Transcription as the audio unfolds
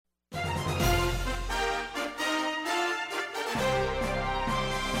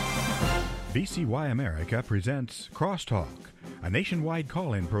VCY America presents Crosstalk, a nationwide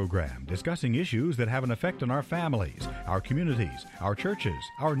call-in program discussing issues that have an effect on our families, our communities, our churches,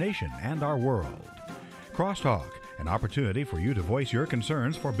 our nation, and our world. Crosstalk, an opportunity for you to voice your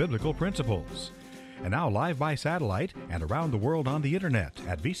concerns for biblical principles. And now live by satellite and around the world on the internet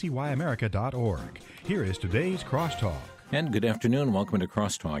at vcyamerica.org. Here is today's Crosstalk. And good afternoon. Welcome to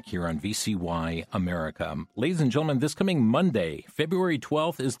Crosstalk here on VCY America. Ladies and gentlemen, this coming Monday, February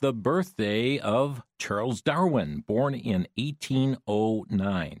 12th, is the birthday of Charles Darwin, born in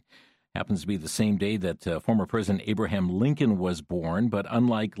 1809. Happens to be the same day that former President Abraham Lincoln was born, but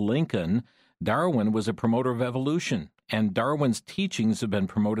unlike Lincoln, Darwin was a promoter of evolution. And Darwin's teachings have been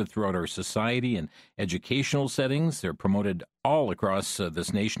promoted throughout our society in educational settings. They're promoted all across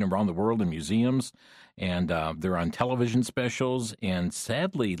this nation, around the world, in museums, and they're on television specials. And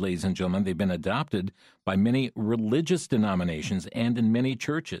sadly, ladies and gentlemen, they've been adopted by many religious denominations and in many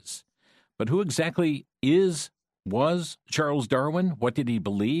churches. But who exactly was Charles Darwin? What did he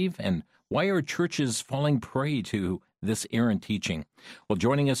believe? And why are churches falling prey to this errant teaching? Well,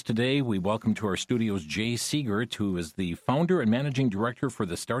 joining us today, we welcome to our studios Jay Siegert, who is the founder and managing director for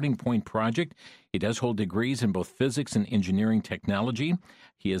the Starting Point Project. He does hold degrees in both physics and engineering technology.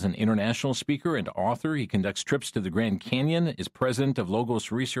 He is an international speaker and author. He conducts trips to the Grand Canyon, is president of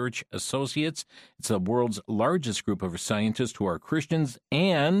Logos Research Associates. It's the world's largest group of scientists who are Christians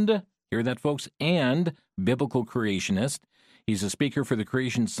and, hear that, folks, and biblical creationists. He's a speaker for the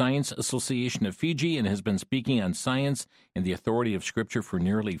Creation Science Association of Fiji and has been speaking on science and the authority of Scripture for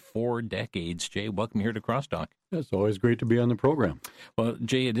nearly 4 decades. Jay, welcome here to Crosstalk. It's always great to be on the program. Well,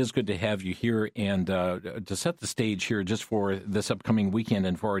 Jay, it is good to have you here. And to set the stage here just for this upcoming weekend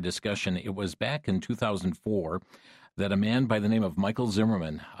and for our discussion, it was back in 2004 that a man by the name of Michael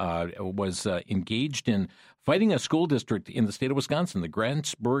Zimmerman was engaged in fighting a school district in the state of Wisconsin, the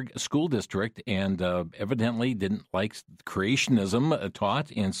Grantsburg School District, and evidently didn't like creationism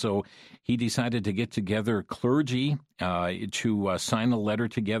taught, and so he decided to get together clergy to sign a letter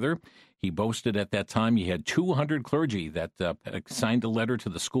together. He boasted at that time he had 200 clergy that signed a letter to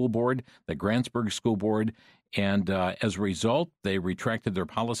the school board, the Grantsburg School Board, and as a result, they retracted their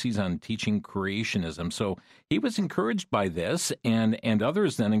policies on teaching creationism. So he was encouraged by this, and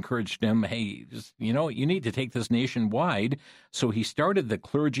others then encouraged him, hey, you need to take this nationwide. So he started the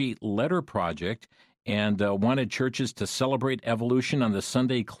Clergy Letter Project and wanted churches to celebrate evolution on the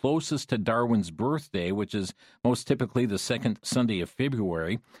Sunday closest to Darwin's birthday, which is most typically the second Sunday of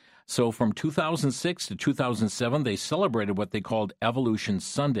February. So from 2006 to 2007, they celebrated what they called Evolution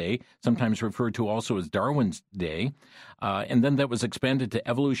Sunday, sometimes referred to also as Darwin's Day. And then that was expanded to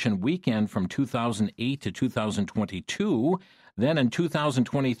Evolution Weekend from 2008 to 2022. Then in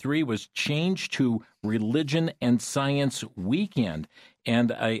 2023 was changed to Religion and Science Weekend.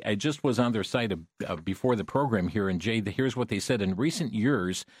 And I just was on their site before the program here, and Jay, here's what they said. In recent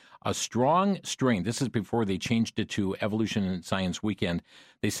years, a strong strain, this is before they changed it to Evolution and Science Weekend,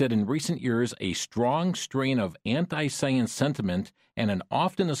 they said in recent years, a strong strain of anti-science sentiment and an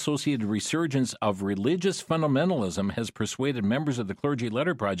often associated resurgence of religious fundamentalism has persuaded members of the Clergy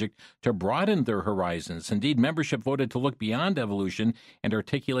Letter Project to broaden their horizons. Indeed, membership voted to look beyond evolution and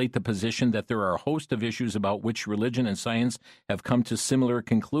articulate the position that there are a host of issues about which religion and science have come to similar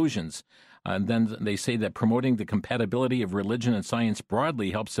conclusions. And then they say that promoting the compatibility of religion and science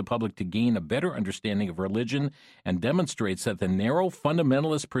broadly helps the public to gain a better understanding of religion and demonstrates that the narrow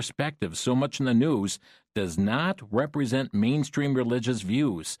fundamentalist perspective so much in the news does not represent mainstream religious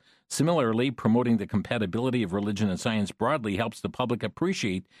views. Similarly, promoting the compatibility of religion and science broadly helps the public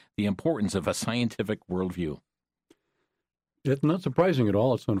appreciate the importance of a scientific worldview. It's not surprising at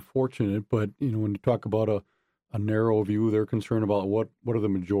all. It's unfortunate, but when you talk about a narrow view, they're concerned about what do the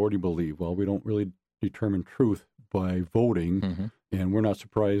majority believe. Well, we don't really determine truth by voting, and we're not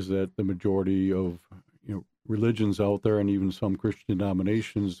surprised that the majority of religions out there and even some Christian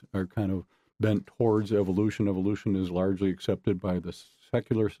denominations are kind of bent towards evolution. Evolution is largely accepted by the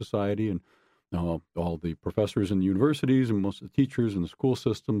secular society and all the professors in the universities and most of the teachers in the school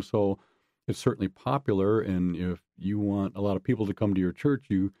system. So it's certainly popular, and if you want a lot of people to come to your church,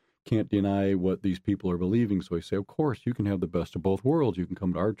 you can't deny what these people are believing. So I say, of course, you can have the best of both worlds. You can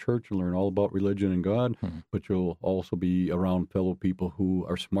come to our church and learn all about religion and God, but you'll also be around fellow people who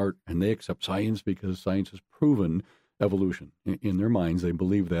are smart and they accept science because science has proven evolution. In their minds, they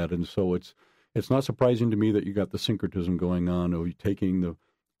believe that. And so it's not surprising to me that you got the syncretism going on of taking the,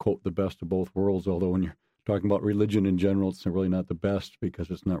 quote, the best of both worlds, although when you're talking about religion in general, it's really not the best because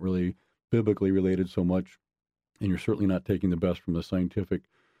it's not really biblically related so much. And you're certainly not taking the best from the scientific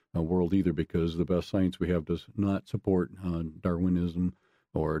world either, because the best science we have does not support Darwinism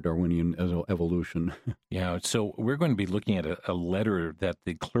or Darwinian evolution. Yeah, so we're going to be looking at a letter that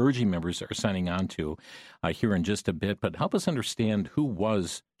the clergy members are signing on to here in just a bit, but help us understand who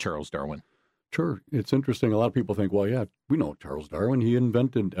was Charles Darwin. Sure. It's interesting. A lot of people think, well, yeah, we know Charles Darwin. He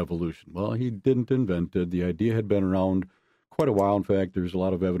invented evolution. Well, he didn't invent it. The idea had been around quite a while. In fact, there's a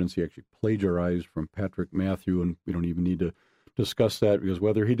lot of evidence he actually plagiarized from Patrick Matthew, and we don't even need to discuss that because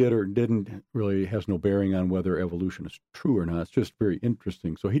whether he did or didn't really has no bearing on whether evolution is true or not. It's just very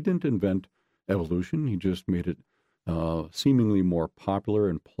interesting. So he didn't invent evolution. He just made it seemingly more popular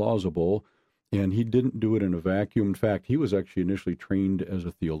and plausible, and he didn't do it in a vacuum. In fact, he was actually initially trained as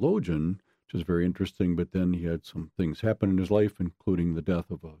a theologian, which is very interesting, but then he had some things happen in his life, including the death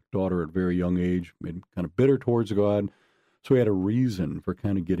of a daughter at a very young age, made him kind of bitter towards God. So he had a reason for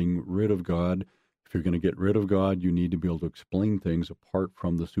kind of getting rid of God. If you're going to get rid of God, you need to be able to explain things apart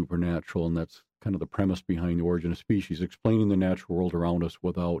from the supernatural, and that's kind of the premise behind The Origin of Species, explaining the natural world around us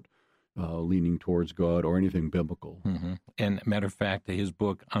without leaning towards God or anything biblical. Mm-hmm. And matter of fact, his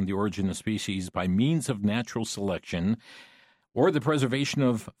book on the origin of species by means of natural selection or the preservation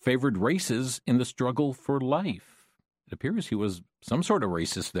of favored races in the struggle for life. It appears he was some sort of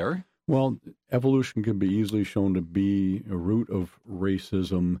racist there. Well, evolution can be easily shown to be a root of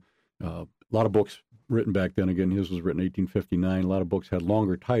racism. A lot of books written back then, again, his was written in 1859. A lot of books had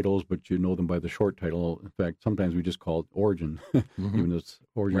longer titles, but you know them by the short title. In fact, sometimes we just call it Origin, even though it's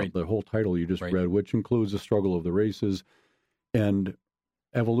Origin, right. The whole title you just read, which includes the struggle of the races. And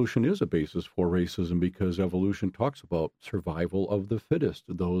evolution is a basis for racism because evolution talks about survival of the fittest.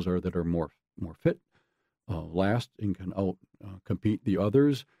 Those that are more fit, last, and can compete the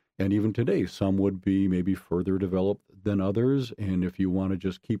others. And even today, some would be maybe further developed than others. And if you want to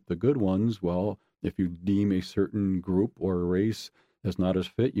just keep the good ones, well, if you deem a certain group or a race as not as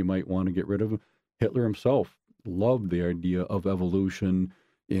fit, you might want to get rid of them. Hitler himself loved the idea of evolution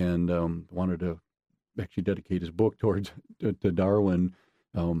and wanted to actually dedicate his book to Darwin.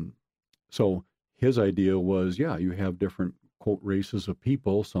 So his idea was, yeah, you have different, quote, races of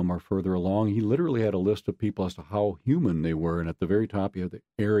people. Some are further along. He literally had a list of people as to how human they were. And at the very top, you have the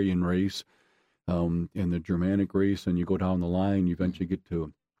Aryan race and the Germanic race. And you go down the line, you eventually get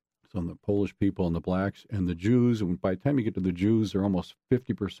to some of the Polish people and the blacks and the Jews. And by the time you get to the Jews, they're almost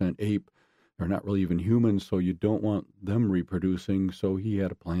 50% ape. They're not really even humans, so you don't want them reproducing. So he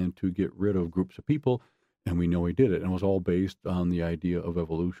had a plan to get rid of groups of people. And we know he did it, and it was all based on the idea of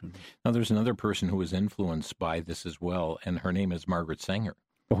evolution. Now, there's another person who was influenced by this as well, and her name is Margaret Sanger.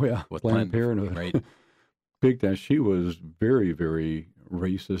 Oh, yeah, Planned Parenthood. Right. Big time. She was very, very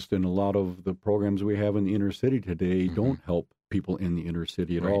racist, and a lot of the programs we have in the inner city today don't help people in the inner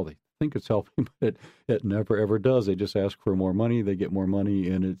city at all. They think it's helping, but it never, ever does. They just ask for more money, they get more money,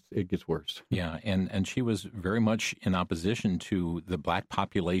 and it gets worse. Yeah, and she was very much in opposition to the black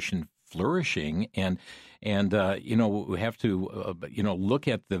population flourishing, and you know, we have to look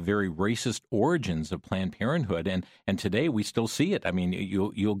at the very racist origins of Planned Parenthood, and today we still see it. I mean,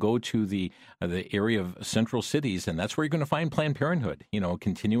 you'll go to the area of central cities, and that's where you're going to find Planned Parenthood. You know,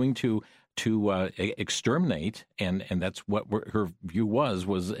 continuing to exterminate, and that's what her view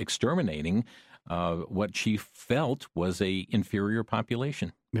was exterminating what she felt was a inferior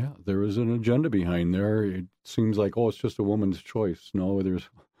population. Yeah, there is an agenda behind there. It seems like, it's just a woman's choice. No, there's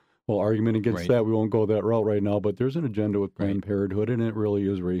argument against that. We won't go that route right now, but there's an agenda with Planned Parenthood, and it really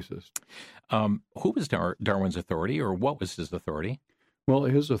is racist. Who was Darwin's authority, or what was his authority? Well,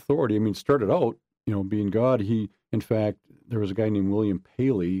 his authority, started out, being God. In fact, there was a guy named William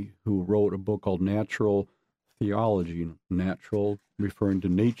Paley who wrote a book called Natural Theology. Natural referring to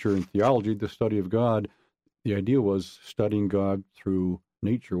nature, and theology, the study of God. The idea was studying God through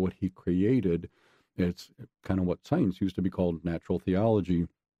nature, what he created. It's kind of what science used to be called, natural theology.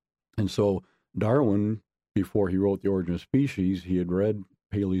 And so Darwin, before he wrote The Origin of Species, he had read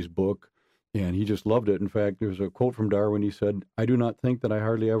Paley's book, and he just loved it. In fact, there's a quote from Darwin. He said, "I do not think that I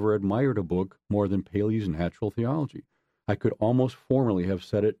hardly ever admired a book more than Paley's Natural Theology. I could almost formally have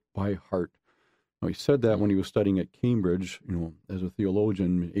said it by heart." Now, he said that when he was studying at Cambridge, as a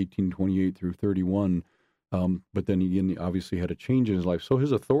theologian, 1828 through 31. But then he obviously had a change in his life. So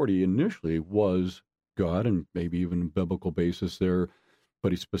his authority initially was God, and maybe even a biblical basis there.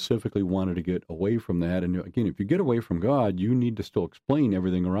 But he specifically wanted to get away from that. And again, if you get away from God, you need to still explain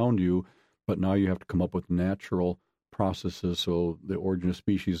everything around you, but now you have to come up with natural processes. So The Origin of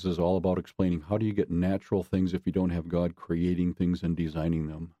Species is all about explaining how do you get natural things if you don't have God creating things and designing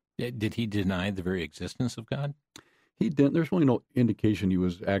them. Did he deny the very existence of God? He didn't. There's really no indication he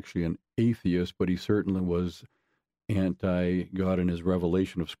was actually an atheist, but he certainly was anti-God in his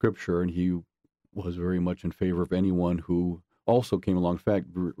revelation of Scripture, and he was very much in favor of anyone who also came along. In fact,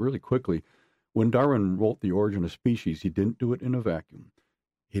 really quickly, when Darwin wrote The Origin of Species, he didn't do it in a vacuum.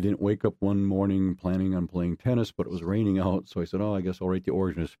 He didn't wake up one morning planning on playing tennis, but it was raining out, so I said, I guess I'll write The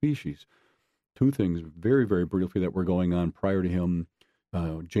Origin of Species. Two things very, very briefly that were going on prior to him.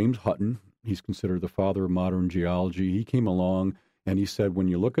 James Hutton, he's considered the father of modern geology. He came along and he said, when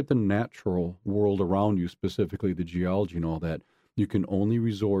you look at the natural world around you, specifically the geology and all that, you can only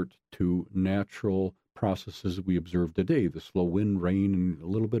resort to natural processes we observe today, the slow wind, rain, and a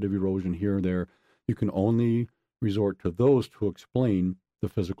little bit of erosion here and there. You can only resort to those to explain the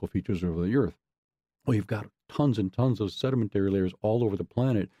physical features of the Earth. Well, you've got tons and tons of sedimentary layers all over the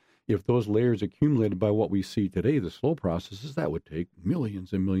planet. If those layers accumulated by what we see today, the slow processes, that would take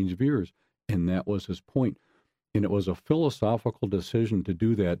millions and millions of years. And that was his point. And it was a philosophical decision to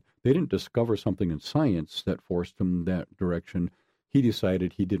do that. They didn't discover something in science that forced him that direction. He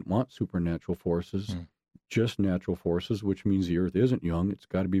decided he didn't want supernatural forces, just natural forces, which means the Earth isn't young. It's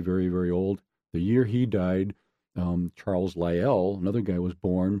got to be very, very old. The year he died, Charles Lyell, another guy, was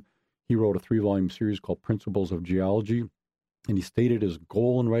born. He wrote a 3-volume series called Principles of Geology. And he stated his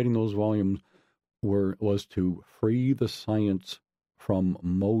goal in writing those volumes was to free the science from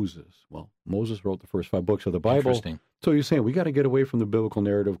Moses. Well, Moses wrote the first 5 books of the Bible. Interesting. So you're saying we got to get away from the biblical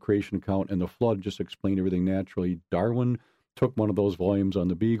narrative creation account and the flood, just explain everything naturally. Darwin took one of those volumes on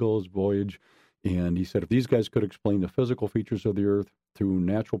the Beagle's voyage, and he said if these guys could explain the physical features of the Earth through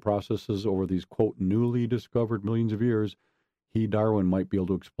natural processes over these, quote, newly discovered millions of years, Darwin, might be able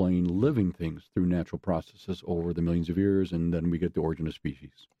to explain living things through natural processes over the millions of years, and then we get the origin of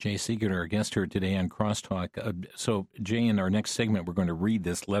species. Jay Seegert, our guest here today on Crosstalk. So, Jay, in our next segment, we're going to read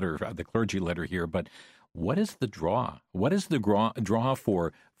this letter, the clergy letter here, but what is the draw? What is the draw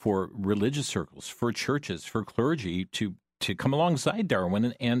for religious circles, for churches, for clergy to come alongside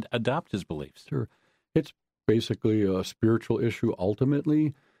Darwin and adopt his beliefs? Sure. It's basically a spiritual issue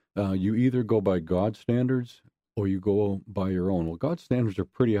ultimately. You either go by God's standards or you go by your own. Well, God's standards are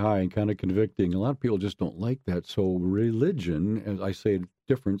pretty high and kind of convicting. A lot of people just don't like that. So religion, as I say,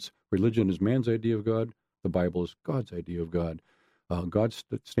 difference, religion is man's idea of God. The Bible is God's idea of God. God's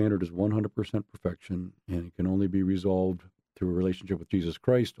standard is 100% perfection, and it can only be resolved through a relationship with Jesus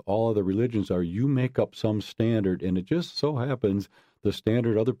Christ. All other religions are you make up some standard, and it just so happens the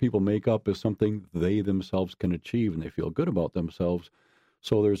standard other people make up is something they themselves can achieve, and they feel good about themselves.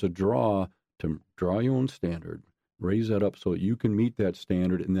 So there's a draw to draw your own standard, raise that up so you can meet that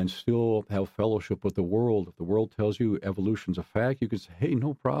standard and then still have fellowship with the world. If the world tells you evolution's a fact, you can say, hey,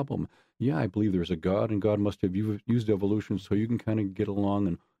 no problem. Yeah, I believe there's a God, and God must have used evolution so you can kind of get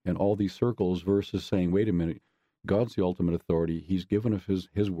along in all these circles versus saying, wait a minute, God's the ultimate authority. He's given us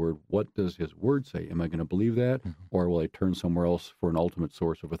his word. What does his word say? Am I going to believe that, or will I turn somewhere else for an ultimate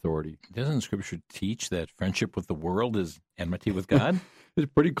source of authority? Doesn't Scripture teach that friendship with the world is enmity with God?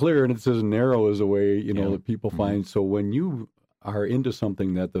 It's pretty clear, and it's as narrow as a way, that people find. So when you are into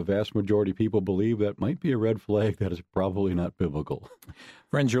something that the vast majority of people believe, that might be a red flag that is probably not biblical.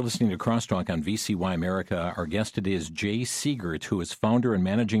 Friends, you're listening to Crosstalk on VCY America. Our guest today is Jay Seegert, who is founder and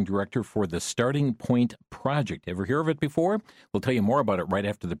managing director for the Starting Point Project. Ever hear of it before? We'll tell you more about it right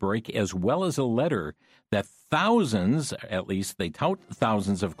after the break, as well as a letter that thousands, at least they tout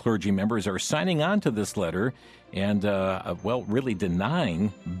thousands of clergy members are signing on to this letter and, really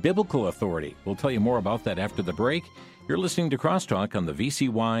denying biblical authority. We'll tell you more about that after the break. You're listening to Crosstalk on the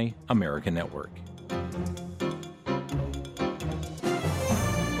VCY America Network.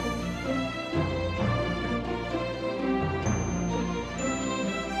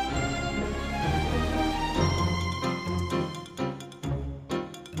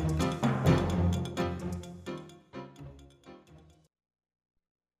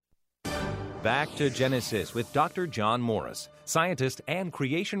 Back to Genesis with Dr. John Morris, scientist and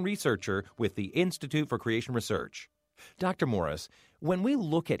creation researcher with the Institute for Creation Research. Dr. Morris, when we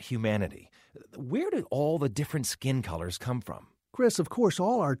look at humanity, where did all the different skin colors come from? Chris, of course,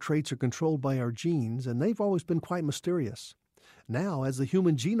 all our traits are controlled by our genes, and they've always been quite mysterious. Now, as the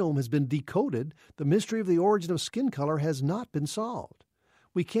human genome has been decoded, the mystery of the origin of skin color has not been solved.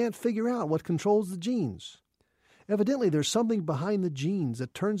 We can't figure out what controls the genes. Evidently, there's something behind the genes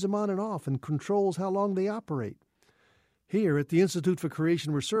that turns them on and off and controls how long they operate. Here at the Institute for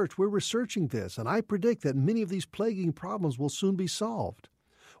Creation Research, we're researching this, and I predict that many of these plaguing problems will soon be solved.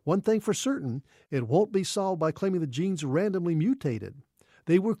 One thing for certain, it won't be solved by claiming the genes randomly mutated.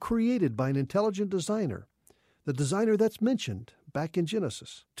 They were created by an intelligent designer, the designer that's mentioned back in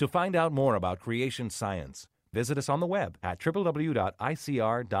Genesis. To find out more about creation science, visit us on the web at www.icr.org.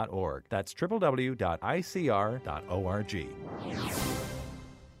 That's www.icr.org.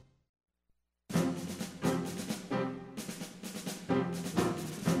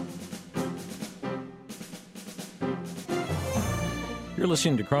 You're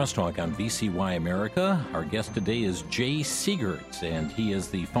listening to Crosstalk on VCY America. Our guest today is Jay Seegert, and he is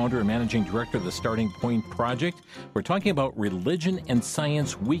the founder and managing director of the Starting Point Project. We're talking about Religion and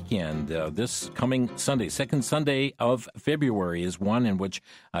Science Weekend. This coming Sunday, second Sunday of February, is one in which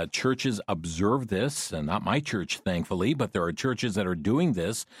churches observe this. Not my church, thankfully, but there are churches that are doing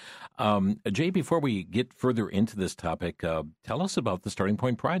this. Jay, before we get further into this topic, tell us about the Starting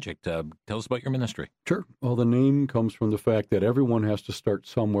Point Project. Tell us about your ministry. Sure. Well, the name comes from the fact that everyone has to start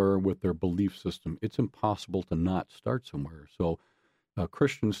somewhere with their belief system. It's impossible to not start somewhere. So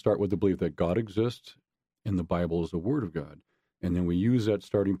Christians start with the belief that God exists and the Bible is the Word of God. And then we use that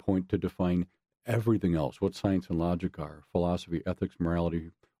starting point to define everything else, what science and logic are, philosophy, ethics,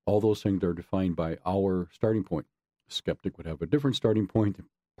 morality. All those things are defined by our starting point. A skeptic would have a different starting point. They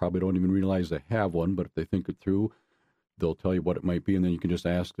probably don't even realize they have one, but if they think it through, they'll tell you what it might be, and then you can just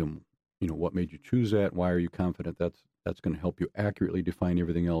ask them, what made you choose that? Why are you confident that's going to help you accurately define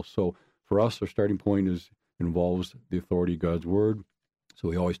everything else? So for us, our starting point involves the authority of God's Word. So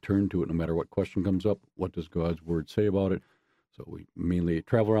we always turn to it no matter what question comes up. What does God's Word say about it? So we mainly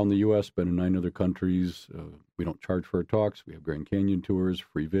travel around the U.S., been in 9 other countries. We don't charge for our talks. We have Grand Canyon tours,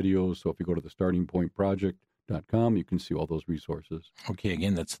 free videos. So if you go to the startingpointproject.com, you can see all those resources. Okay,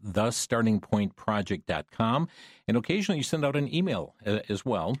 again, that's thestartingpointproject.com. And occasionally you send out an email as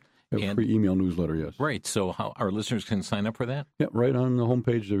well. A free email newsletter, yes. Right. So how our listeners can sign up for that? Yeah, right on the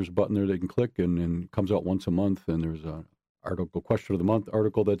homepage, there's a button there they can click, and it comes out once a month, and there's a question of the month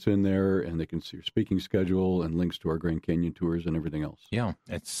article that's in there, and they can see your speaking schedule and links to our Grand Canyon tours and everything else. Yeah,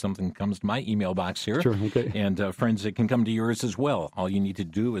 it's something that comes to my email box here. Sure, okay. And friends, it can come to yours as well. All you need to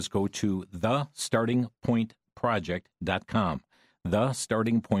do is go to thestartingpointproject.com,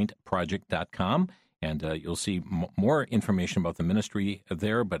 thestartingpointproject.com, and you'll see more information about the ministry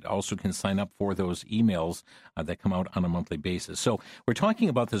there, but also can sign up for those emails that come out on a monthly basis. So we're talking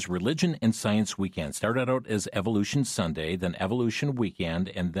about this Religion and Science Weekend. Started out as Evolution Sunday, then Evolution Weekend,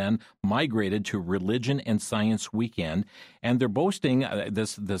 and then migrated to Religion and Science Weekend. And they're boasting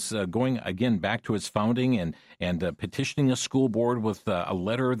this going, again, back to its founding and petitioning a school board with a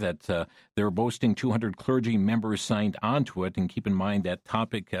letter that they're boasting 200 clergy members signed onto it. And keep in mind that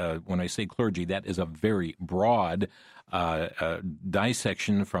topic, when I say clergy, that is a very broad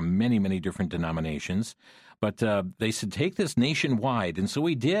dissection from many, many different denominations. But they said, take this nationwide. And so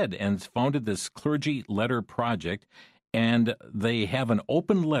we did, and founded this Clergy Letter Project. And they have an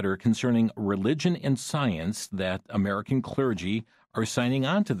open letter concerning religion and science that American clergy are signing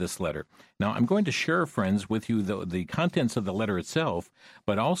on to this letter. Now, I'm going to share, friends, with you the contents of the letter itself,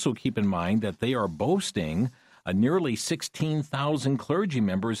 but also keep in mind that they are boasting nearly 16,000 clergy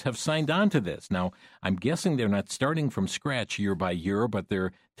members have signed on to this. Now, I'm guessing they're not starting from scratch year by year, but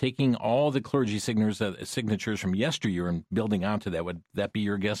they're taking all the clergy signatures from yesteryear and building onto that. Would that be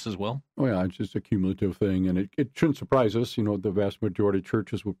your guess as well? Oh, yeah, it's just a cumulative thing, and it shouldn't surprise us. The vast majority of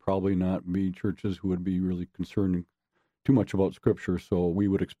churches would probably not be churches who would be really concerned too much about Scripture, so we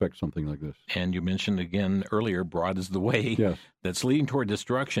would expect something like this. And you mentioned again earlier, broad is the way that's leading toward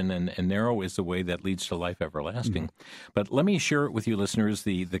destruction, and narrow is the way that leads to life everlasting. Mm-hmm. But let me share with you, listeners,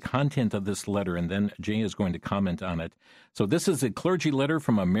 the content of this letter, and then Jay is going to comment on it. So this is a clergy letter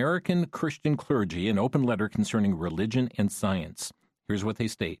from American Christian Clergy, an open letter concerning religion and science. Here's what they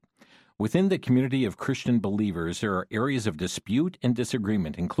state. Within the community of Christian believers, there are areas of dispute and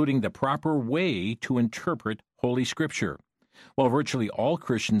disagreement, including the proper way to interpret Holy Scripture. While virtually all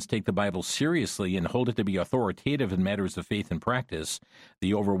Christians take the Bible seriously and hold it to be authoritative in matters of faith and practice,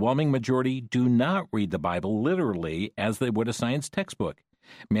 the overwhelming majority do not read the Bible literally as they would a science textbook.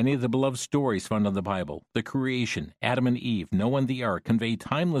 Many of the beloved stories found in the Bible, the creation, Adam and Eve, Noah and the ark, convey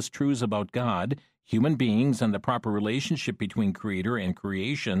timeless truths about God, human beings, and the proper relationship between Creator and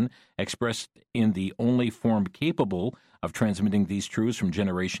creation, expressed in the only form capable of transmitting these truths from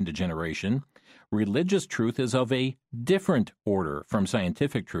generation to generation. Religious truth is of a different order from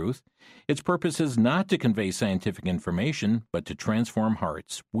scientific truth. Its purpose is not to convey scientific information, but to transform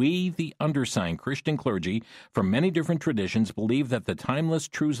hearts. We, the undersigned Christian clergy, from many different traditions, believe that the timeless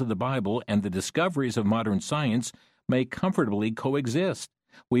truths of the Bible and the discoveries of modern science may comfortably coexist.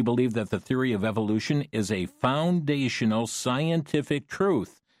 We believe that the theory of evolution is a foundational scientific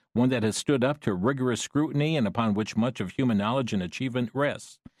truth, one that has stood up to rigorous scrutiny and upon which much of human knowledge and achievement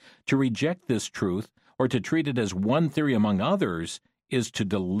rests. To reject this truth, or to treat it as one theory among others, is to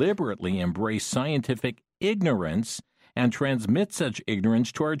deliberately embrace scientific ignorance and transmit such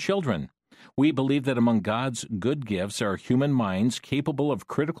ignorance to our children. We believe that among God's good gifts are human minds capable of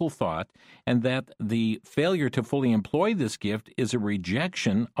critical thought, and that the failure to fully employ this gift is a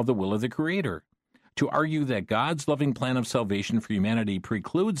rejection of the will of the Creator. to argue that God's loving plan of salvation for humanity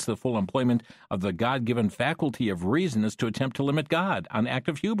precludes the full employment of the God-given faculty of reason is to attempt to limit God, an act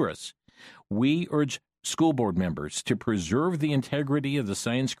of hubris. We urge school board members to preserve the integrity of the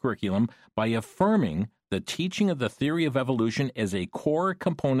science curriculum by affirming the teaching of the theory of evolution as a core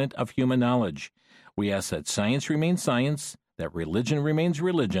component of human knowledge. We ask that science remains science, that religion remains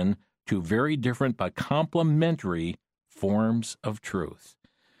religion, two very different but complementary forms of truth.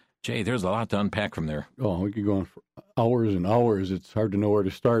 Jay, there's a lot to unpack from there. Oh, we could go on for hours and hours. It's hard to know where to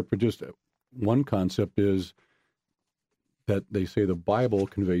start, but just one concept is that they say the Bible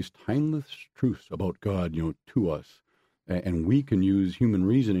conveys timeless truths about God, to us, and we can use human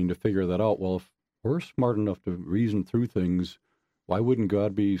reasoning to figure that out. Well, if we're smart enough to reason through things, why wouldn't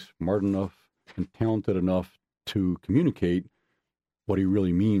God be smart enough and talented enough to communicate what he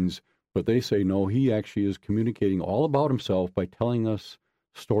really means? But they say, no, he actually is communicating all about himself by telling us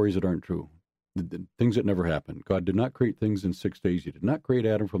stories that aren't true, things that never happened. God did not create things in 6 days. He did not create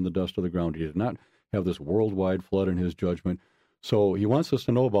Adam from the dust of the ground. He did not have this worldwide flood in his judgment. So he wants us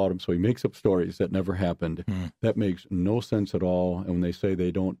to know about him, so he makes up stories that never happened. That makes no sense at all. And when they say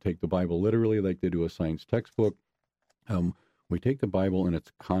they don't take the Bible literally like they do a science textbook, we take the Bible in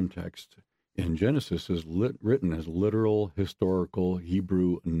its context. And Genesis is written as literal, historical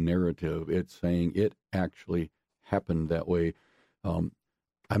Hebrew narrative. It's saying it actually happened that way.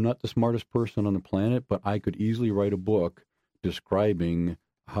 I'm not the smartest person on the planet, but I could easily write a book describing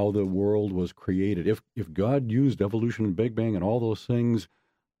how the world was created. If God used evolution and Big Bang and all those things,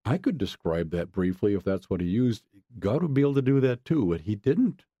 I could describe that briefly if that's what he used. God would be able to do that too, but he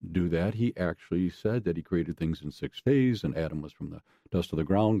didn't do that. He actually said that he created things in 6 days, and Adam was from the dust of the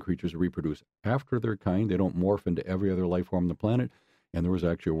ground. Creatures reproduce after their kind. They don't morph into every other life form on the planet. And there was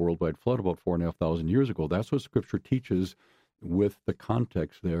actually a worldwide flood about 4,500 years ago. That's what Scripture teaches with the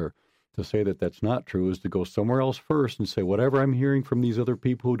context there. To say that that's not true is to go somewhere else first and say, whatever I'm hearing from these other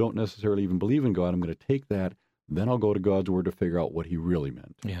people who don't necessarily even believe in God, I'm going to take that, then I'll go to God's Word to figure out what he really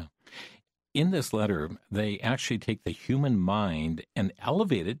meant. Yeah. In this letter, they actually take the human mind and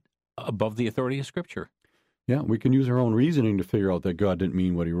elevate it above the authority of Scripture. Yeah, we can use our own reasoning to figure out that God didn't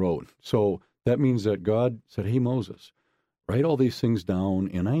mean what he wrote. So that means that God said, hey, Moses, write all these things down,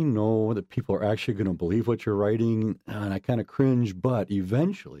 and I know that people are actually going to believe what you're writing, and I kind of cringe, but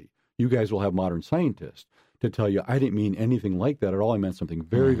eventually you guys will have modern scientists to tell you, I didn't mean anything like that at all. I meant something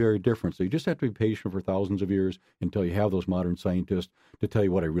very, very different. So you just have to be patient for thousands of years until you have those modern scientists to tell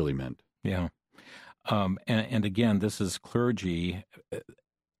you what I really meant. Yeah. And again, this is clergy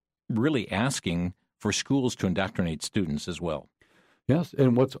really asking for schools to indoctrinate students as well. Yes,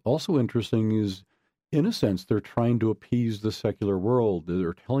 and what's also interesting is, in a sense, they're trying to appease the secular world.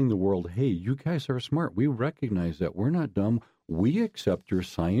 They're telling the world, hey, you guys are smart. We recognize that. We're not dumb. We accept your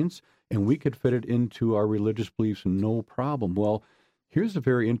science, and we could fit it into our religious beliefs no problem. Well, here's a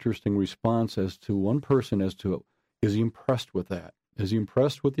very interesting response as to one person as to, is he impressed with that? Is he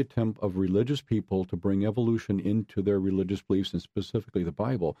impressed with the attempt of religious people to bring evolution into their religious beliefs, and specifically the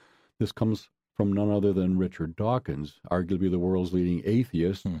Bible? This comes from none other than Richard Dawkins, arguably the world's leading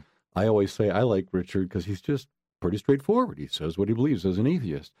atheist. I always say I like Richard because he's just pretty straightforward. He says what he believes as an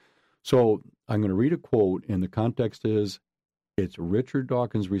atheist. So I'm going to read a quote, and the context is, it's Richard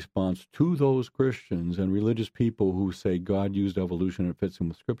Dawkins' response to those Christians and religious people who say God used evolution and it fits in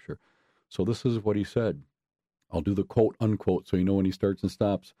with Scripture. So this is what he said. I'll do the quote, unquote, so you know when he starts and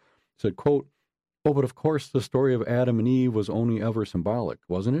stops. He said, quote, oh, but of course the story of Adam and Eve was only ever symbolic,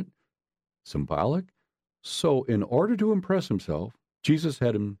 wasn't it? Symbolic? So in order to impress himself, Jesus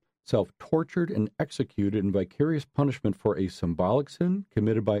had himself tortured and executed in vicarious punishment for a symbolic sin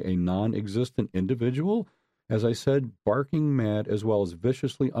committed by a non-existent individual? As I said, barking mad as well as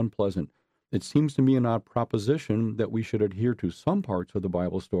viciously unpleasant. It seems to me an odd proposition that we should adhere to some parts of the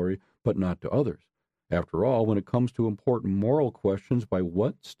Bible story, but not to others. After all, when it comes to important moral questions, by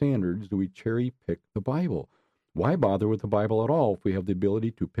what standards do we cherry-pick the Bible? Why bother with the Bible at all if we have the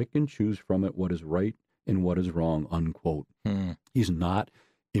ability to pick and choose from it what is right and what is wrong, unquote. He's not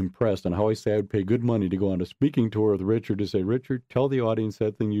impressed. And how I say I would pay good money to go on a speaking tour with Richard to say, Richard, tell the audience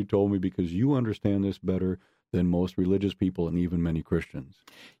that thing you told me because you understand this better than most religious people and even many Christians.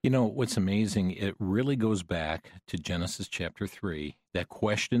 You know, what's amazing, it really goes back to Genesis chapter 3, that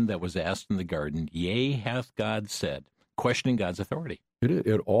question that was asked in the garden, yea, hath God said, questioning God's authority.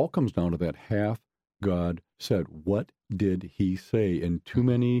 It all comes down to that, hath God said. What did he say? And too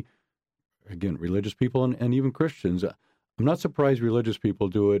many, again, religious people and even Christians, I'm not surprised religious people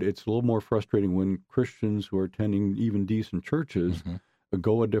do it. It's a little more frustrating when Christians who are attending even decent churches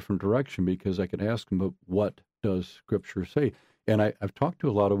go a different direction, because I could ask them, but what does Scripture say? And I've talked to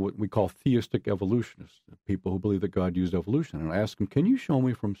a lot of what we call theistic evolutionists, people who believe that God used evolution. And I ask them, can you show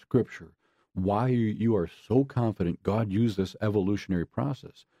me from Scripture why you are so confident God used this evolutionary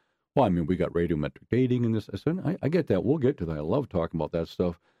process? Well, I mean, we got radiometric dating and this. I said, I get that. We'll get to that. I love talking about that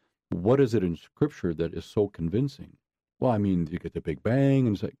stuff. What is it in Scripture that is so convincing? Well, I mean, you get the Big Bang,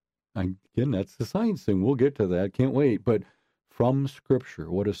 and it's like, again, that's the science thing. We'll get to that. Can't wait. But from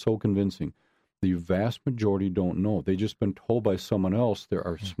Scripture, what is so convincing? The vast majority don't know. They've just been told by someone else. There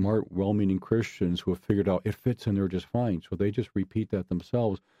are smart, well-meaning Christians who have figured out it fits in there just fine. So they just repeat that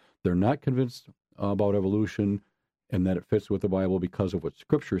themselves. They're not convinced about evolution and that it fits with the Bible because of what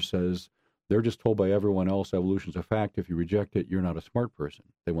Scripture says. They're just told by everyone else evolution's a fact. If you reject it, you're not a smart person.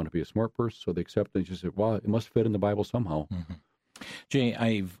 They want to be a smart person, so they accept it and just say, well, it must fit in the Bible somehow. Mm-hmm. Jay,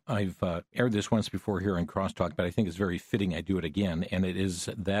 I've aired this once before here on Crosstalk, but I think it's very fitting I do it again, and it is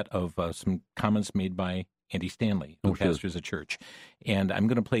that of some comments made by Andy Stanley, who pastors a church. And I'm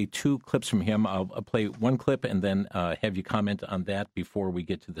going to play two clips from him. I'll play one clip and then have you comment on that before we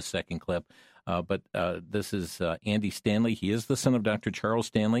get to the second clip. But this is Andy Stanley. He is the son of Dr. Charles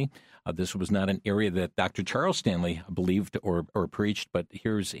Stanley. This was not an area that Dr. Charles Stanley believed or preached, but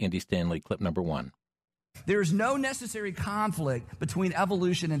here's Andy Stanley, clip number one. There's no necessary conflict between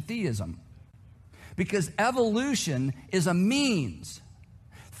evolution and theism because evolution is a means.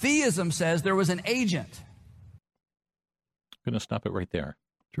 Theism says there was an agent. I'm going to stop it right there.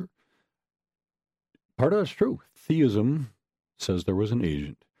 Sure. Part of that's true. Theism says there was an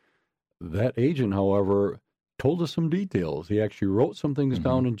agent. That agent, however, told us some details. He actually wrote some things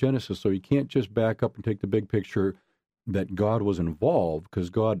down in Genesis, so you can't just back up and take the big picture that God was involved, because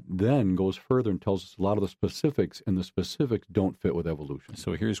God then goes further and tells us a lot of the specifics, and the specifics don't fit with evolution.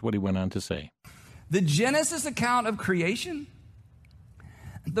 So here's what he went on to say. The Genesis account of creation,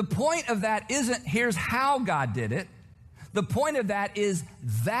 the point of that isn't here's how God did it. The point of that is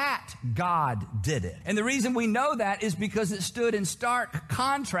that God did it. And the reason we know that is because it stood in stark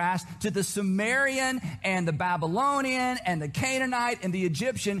contrast to the Sumerian and the Babylonian and the Canaanite and the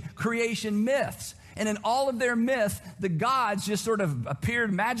Egyptian creation myths. And in all of their myths, the gods just sort of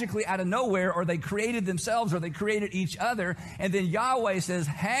appeared magically out of nowhere, or they created themselves, or they created each other. And then Yahweh says,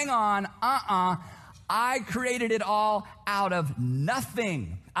 hang on, I created it all out of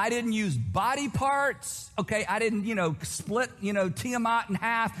nothing. I didn't use body parts, okay? I didn't, split, Tiamat in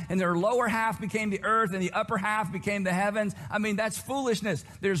half, and their lower half became the earth, and the upper half became the heavens. I mean, that's foolishness.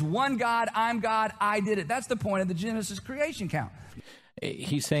 There's one God, I'm God, I did it. That's the point of the Genesis creation count.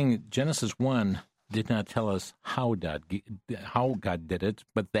 He's saying Genesis 1 did not tell us how God did it,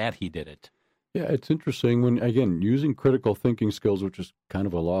 but that he did it. Yeah, it's interesting when, again, using critical thinking skills, which is kind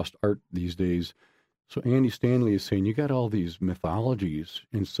of a lost art these days. So Andy Stanley is saying, you got all these mythologies.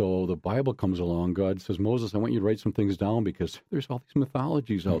 And so the Bible comes along. God says, Moses, I want you to write some things down because there's all these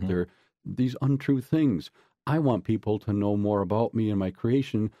mythologies out there, these untrue things. I want people to know more about me and my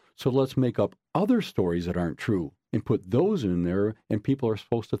creation. So let's make up other stories that aren't true and put those in there. And people are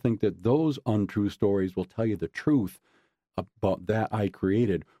supposed to think that those untrue stories will tell you the truth about that I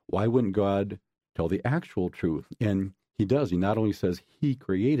created. Why wouldn't God tell the actual truth? And he does. He not only says he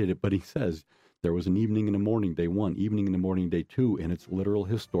created it, but he says, there was an evening and a morning, day one, evening and the morning, day two, and it's literal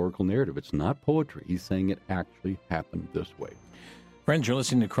historical narrative. It's not poetry. He's saying it actually happened this way. Friends, you're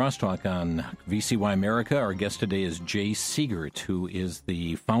listening to Crosstalk on VCY America. Our guest today is Jay Siegert, who is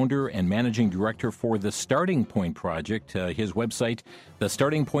the founder and managing director for the Starting Point Project. His website,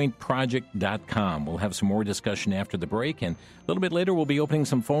 thestartingpointproject.com. We'll have some more discussion after the break, and a little bit later we'll be opening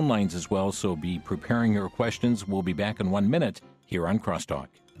some phone lines as well, so be preparing your questions. We'll be back in 1 minute here on Crosstalk.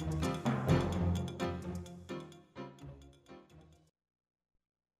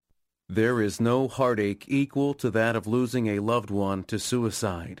 There is no heartache equal to that of losing a loved one to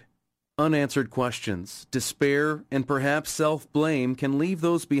suicide. Unanswered questions, despair, and perhaps self-blame can leave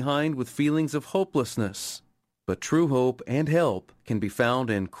those behind with feelings of hopelessness. But true hope and help can be found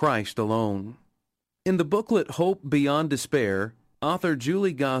in Christ alone. In the booklet Hope Beyond Despair, author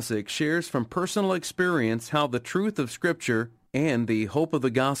Julie Gossick shares from personal experience how the truth of Scripture and the hope of the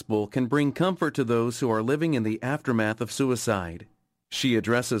gospel can bring comfort to those who are living in the aftermath of suicide. She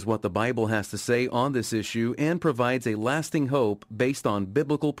addresses what the Bible has to say on this issue and provides a lasting hope based on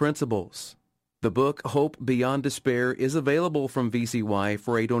biblical principles. The book Hope Beyond Despair is available from VCY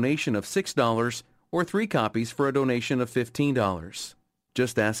for a donation of $6 or 3 copies for a donation of $15.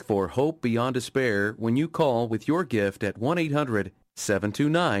 Just ask for Hope Beyond Despair when you call with your gift at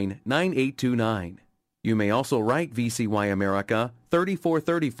 1-800-729-9829. You may also write VCY America,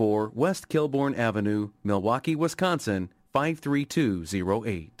 3434 West Kilbourne Avenue, Milwaukee, Wisconsin,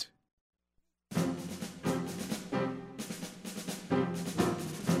 53208.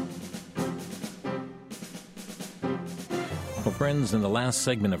 Friends, in the last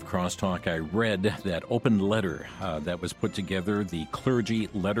segment of Crosstalk, I read that open letter that was put together, the Clergy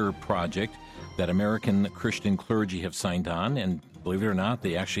Letter Project, that American Christian clergy have signed on. And believe it or not,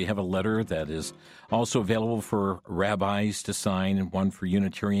 they actually have a letter that is also available for rabbis to sign, and one for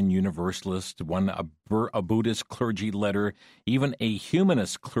Unitarian Universalists, one a Buddhist clergy letter, even a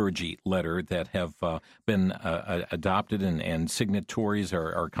humanist clergy letter that have been adopted, and signatories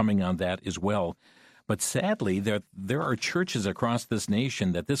are coming on that as well. But sadly, there are churches across this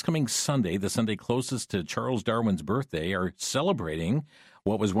nation that this coming Sunday, the Sunday closest to Charles Darwin's birthday, are celebrating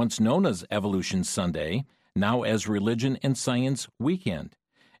what was once known as Evolution Sunday, now as Religion and Science Weekend.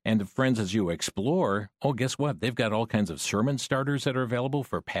 And friends, as you explore, guess what? They've got all kinds of sermon starters that are available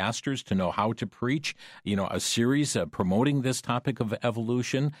for pastors to know how to preach, a series promoting this topic of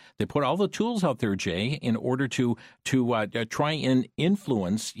evolution. They put all the tools out there, Jay, in order to try and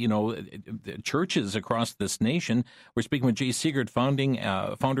influence, churches across this nation. We're speaking with Jay Seegert,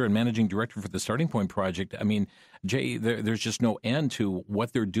 founder and managing director for the Starting Point Project. I mean, Jay, there's just no end to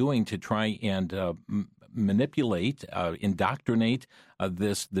what they're doing to try and manipulate, indoctrinate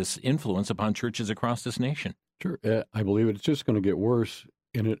this influence upon churches across this nation. Sure. I believe it's just going to get worse,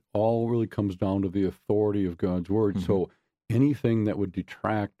 and it all really comes down to the authority of God's Word. Mm-hmm. So anything that would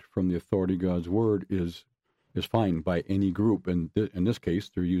detract from the authority of God's Word is fine by any group. And in this case,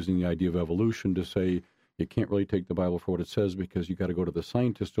 they're using the idea of evolution to say you can't really take the Bible for what it says because you got to go to the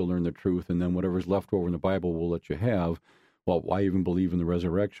scientists to learn the truth, and then whatever's left over in the Bible we'll let you have. Well, why even believe in the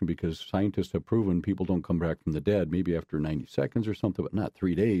resurrection? Because scientists have proven people don't come back from the dead, maybe after 90 seconds or something, but not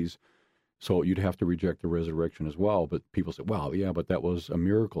 3 days. So you'd have to reject the resurrection as well. But people say, wow, yeah, but that was a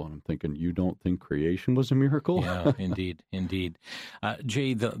miracle. And I'm thinking, you don't think creation was a miracle? Yeah, indeed.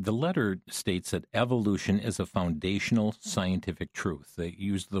 Jay, the letter states that evolution is a foundational scientific truth. They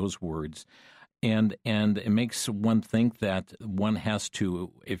use those words. And it makes one think that one has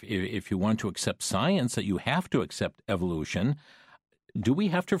to, if you want to accept science, that you have to accept evolution. Do we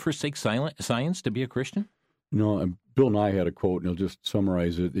have to forsake science to be a Christian? No, Bill Nye had a quote, and I'll just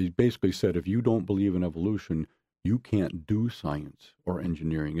summarize it. He basically said, if you don't believe in evolution, you can't do science or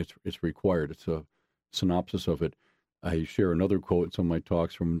engineering. It's required. It's a synopsis of it. I share another quote in some of my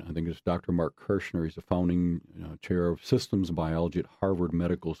talks from, I think it's Dr. Mark Kirshner. He's the founding chair of systems biology at Harvard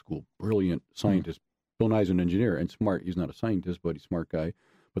Medical School. Brilliant scientist. Bill Nye's an engineer and smart. He's not a scientist, but he's a smart guy.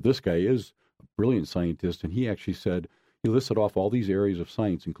 But this guy is a brilliant scientist, and he actually said, he listed off all these areas of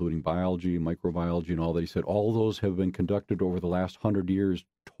science, including biology, microbiology, and all that. He said all those have been conducted over the last 100 years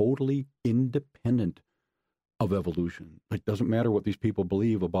totally independent of evolution. It doesn't matter what these people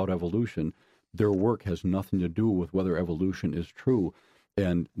believe about evolution. Their work has nothing to do with whether evolution is true.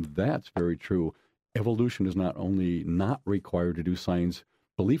 And that's very true. Evolution is not only not required to do science,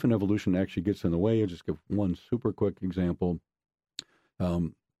 belief in evolution actually gets in the way. I'll just give one super quick example.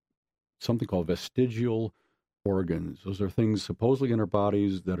 Something called vestigial organs. Those are things supposedly in our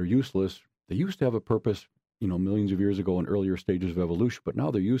bodies that are useless. They used to have a purpose, millions of years ago in earlier stages of evolution, but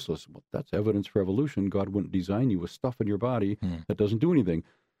now they're useless. Well, that's evidence for evolution. God wouldn't design you with stuff in your body that doesn't do anything.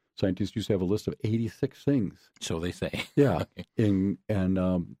 Scientists used to have a list of 86 things. So they say. Yeah. Okay.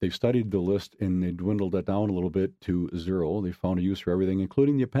 And they've studied the list, and they dwindled that down a little bit to 0. They found a use for everything,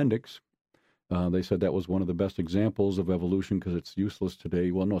 including the appendix. They said that was one of the best examples of evolution because it's useless today.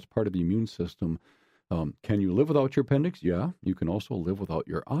 Well, no, it's part of the immune system. Can you live without your appendix? Yeah. You can also live without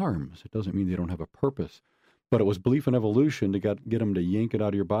your arms. It doesn't mean they don't have a purpose. But it was belief in evolution to get them to yank it out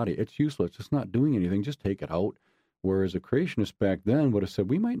of your body. It's useless. It's not doing anything. Just take it out. Whereas a creationist back then would have said,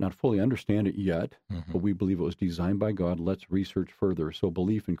 we might not fully understand it yet, but we believe it was designed by God. Let's research further. So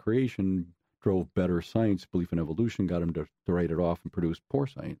belief in creation drove better science. Belief in evolution got them to write it off and produce poor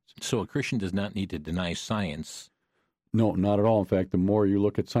science. So a Christian does not need to deny science. No, not at all. In fact, the more you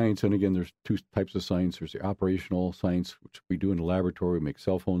look at science, and again, there's two types of science. There's the operational science, which we do in the laboratory. We make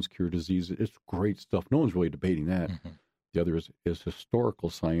cell phones, cure diseases. It's great stuff. No one's really debating that. The other is historical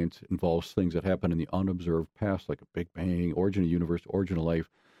science. It involves things that happen in the unobserved past, like a Big Bang, origin of the universe, origin of life,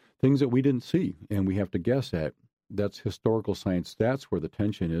 things that we didn't see and we have to guess at. That's historical science. That's where the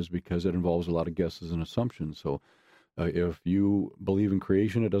tension is because it involves a lot of guesses and assumptions. So if you believe in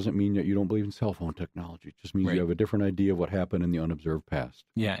creation, it doesn't mean that you don't believe in cell phone technology. It just means you have a different idea of what happened in the unobserved past.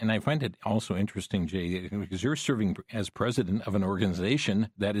 Yeah, and I find it also interesting, Jay, because you're serving as president of an organization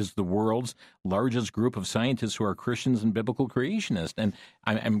that is the world's largest group of scientists who are Christians and biblical creationists. And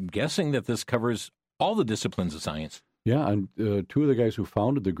I'm guessing that this covers all the disciplines of science. Yeah, and two of the guys who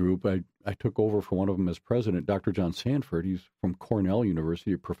founded the group, I took over for one of them as president, Dr. John Sanford. He's from Cornell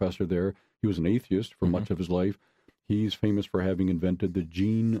University, a professor there. He was an atheist for much of his life. He's famous for having invented the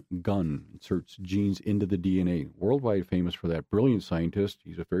gene gun. It inserts genes into the DNA. Worldwide famous for that. Brilliant scientist.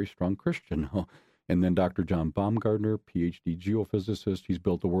 He's a very strong Christian. And then Dr. John Baumgartner, PhD geophysicist. He's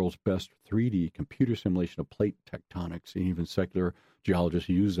built the world's best 3D computer simulation of plate tectonics. And even secular geologists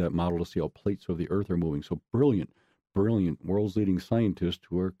use that model to see how plates of the earth are moving. So brilliant, world's leading scientists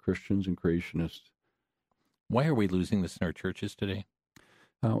who are Christians and creationists. Why are we losing this in our churches today?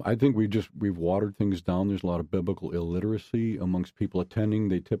 I think we've watered things down. There's a lot of biblical illiteracy amongst people attending.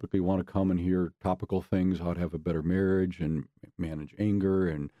 They typically want to come and hear topical things, how to have a better marriage and manage anger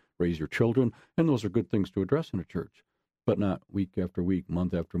and raise your children. And those are good things to address in a church, but not week after week,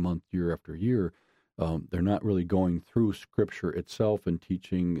 month after month, year after year. They're not really going through Scripture itself and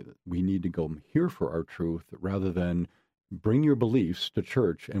teaching we need to go here for our truth rather than bring your beliefs to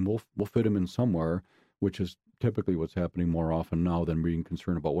church and we'll fit them in somewhere, which is typically what's happening more often now than being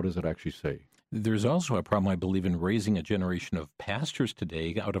concerned about what does it actually say. There's also a problem, I believe, in raising a generation of pastors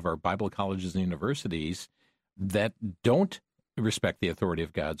today out of our Bible colleges and universities that don't respect the authority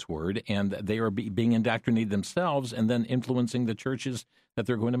of God's Word, and they are being indoctrinated themselves and then influencing the churches that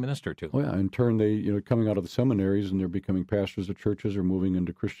they're going to minister to. Oh, yeah. In turn, they, coming out of the seminaries and they're becoming pastors of churches or moving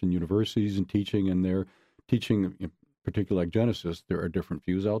into Christian universities and teaching, and they're teaching, particularly like Genesis, there are different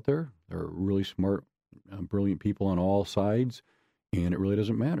views out there. There are really smart, brilliant people on all sides, and it really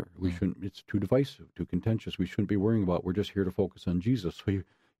doesn't matter. We shouldn't. It's too divisive, too contentious. We shouldn't be worrying about. We're just here to focus on Jesus. So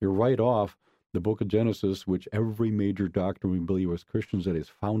you're right off the book of Genesis, which every major doctrine we believe as Christians that is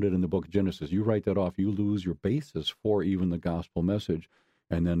founded in the book of Genesis. You write that off, you lose your basis for even the gospel message.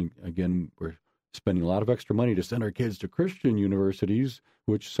 And then again, we're spending a lot of extra money to send our kids to Christian universities,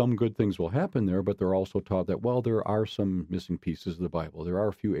 which some good things will happen there, but they're also taught that, well, there are some missing pieces of the Bible. There are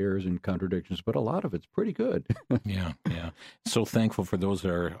a few errors and contradictions, but a lot of it's pretty good. Yeah. So thankful for those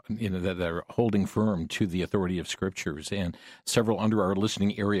that are, that are holding firm to the authority of Scriptures, and several under our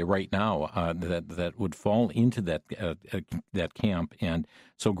listening area right now that would fall into that camp, and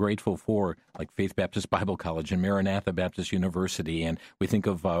so grateful for like Faith Baptist Bible College and Maranatha Baptist University, and we think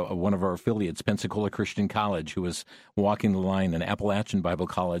of one of our affiliates, Pensacola Christian College, who is walking the line, and Appalachian Bible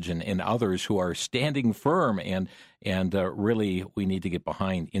College, and others who are standing firm, and really we need to get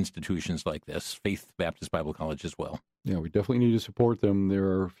behind institutions like this, Faith Baptist Bible College as well. Yeah, we definitely need to support them. There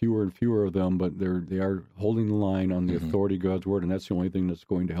are fewer and fewer of them, but they are holding the line on the authority of God's Word, and that's the only thing that's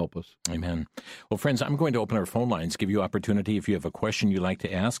going to help us. Amen. Well, friends, I'm going to open our phone lines, give you opportunity if you have a question you'd like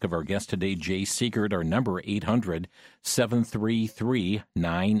to ask of our guest today, Jay Seegert. Our number,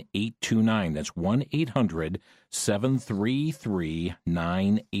 800-733-9829. That's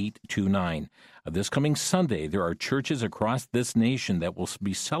 1-800-733-9829. This coming Sunday, there are churches across this nation that will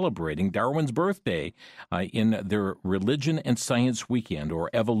be celebrating Darwin's birthday in their Religion and Science Weekend, or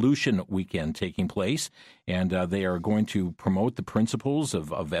Evolution Weekend, taking place. And they are going to promote the principles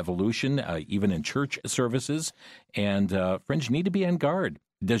of evolution, even in church services. And friends, you need to be on guard.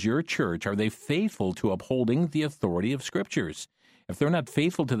 Does your church, are they faithful to upholding the authority of Scriptures? If they're not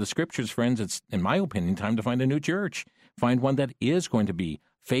faithful to the Scriptures, friends, it's, in my opinion, time to find a new church. Find one that is going to be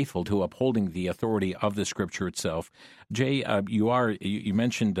faithful to upholding the authority of the Scripture itself. Jay, you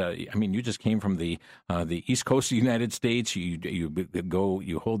mentioned, you just came from the East Coast of the United States.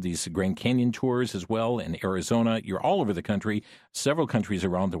 You hold these Grand Canyon tours as well in Arizona. You're all over the country, several countries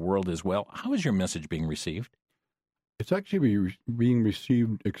around the world as well. How is your message being received? It's actually being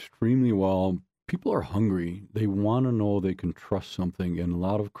received extremely well. People are hungry. They want to know they can trust something, and a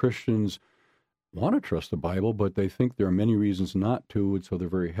lot of Christians want to trust the Bible, but they think there are many reasons not to, and so they're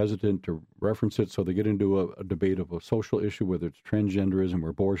very hesitant to reference it. So they get into a debate of a social issue, whether it's transgenderism or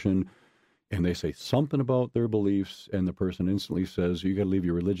abortion, and they say something about their beliefs, and the person instantly says, you got to leave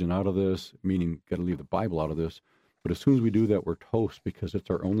your religion out of this, meaning got to leave the Bible out of this. But as soon as we do that, we're toast, because it's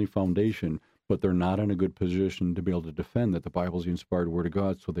our only foundation, but they're not in a good position to be able to defend that the Bible is the inspired Word of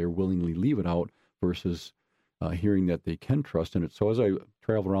God, so they willingly leave it out versus hearing that they can trust in it. So as I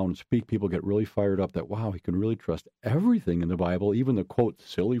travel around and speak, people get really fired up that, wow, we can really trust everything in the Bible, even the, quote,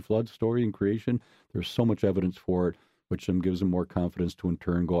 silly flood story in creation. There's so much evidence for it, which then gives them more confidence to, in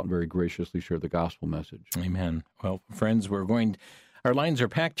turn, go out and very graciously share the gospel message. Amen. Well, friends, our lines are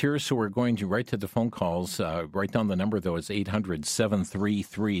packed here, so we're going to right to the phone calls. Write down the number, though. It's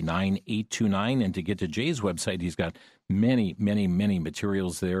 800-733-9829. And to get to Jay's website, he's got many, many, many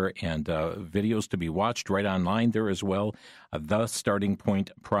materials there, and videos to be watched right online there as well.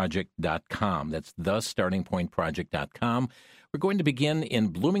 TheStartingPointProject.com. That's TheStartingPointProject.com. We're going to begin in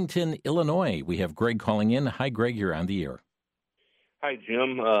Bloomington, Illinois. We have Greg calling in. Hi, Greg. You're on the air. Hi,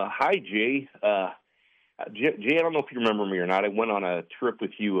 Jim. Hi, Jay. Jay, I don't know if you remember me or not. I went on a trip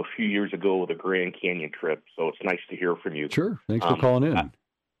with you a few years ago, the Grand Canyon trip, so it's nice to hear from you. Sure. Thanks for calling in.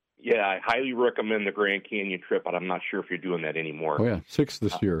 I highly recommend the Grand Canyon trip, but I'm not sure if you're doing that anymore. Oh, yeah, 6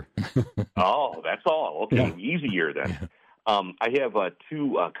 this year. Oh, that's all. Okay, Yeah. Easy year then. I have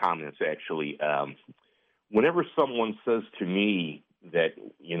two comments, actually. Whenever someone says to me that,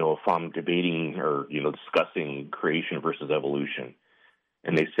 if I'm debating or, discussing creation versus evolution,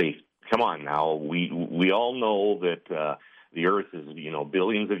 and they say, come on now, we all know that the Earth is,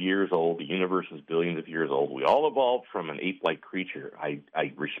 billions of years old. The universe is billions of years old. We all evolved from an ape-like creature. I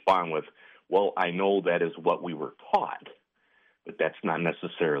respond with, well, I know that is what we were taught, but that's not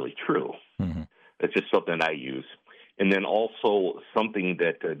necessarily true. Mm-hmm. That's just something I use. And then also something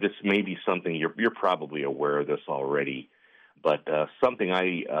that this may be something you're probably aware of this already, but something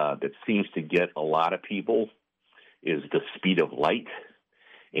that seems to get a lot of people is the speed of light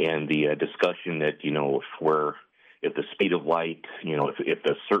and the discussion that, if the speed of light, if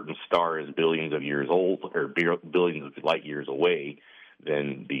a certain star is billions of years old or billions of light years away,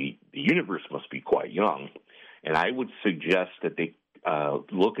 then the universe must be quite young. And I would suggest that they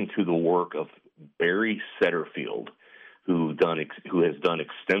look into the work of Barry Setterfield, who has done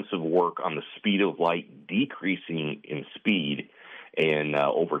extensive work on the speed of light decreasing in speed and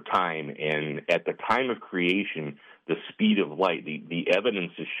over time. And at the time of creation, the speed of light, the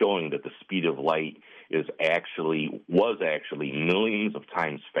evidence is showing that the speed of light was actually millions of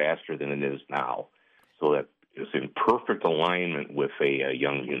times faster than it is now. So that is in perfect alignment with a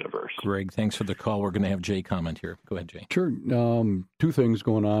young universe. Greg, thanks for the call. We're going to have Jay comment here. Go ahead, Jay. Sure. Two things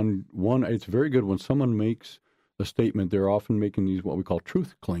going on. One, it's very good when someone makes a statement. They're often making these what we call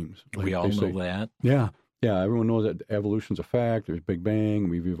truth claims. Like we all know that. Yeah. Everyone knows that evolution's a fact. There's Big Bang.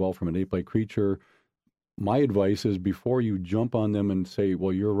 We've evolved from an ape-like creature. My advice is before you jump on them and say,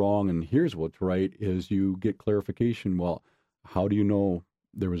 well, you're wrong and here's what's right, is you get clarification. Well, how do you know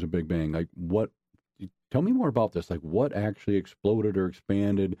there was a Big Bang? Like, tell me more about this. Like, what actually exploded or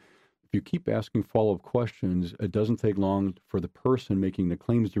expanded? If you keep asking follow-up questions, it doesn't take long for the person making the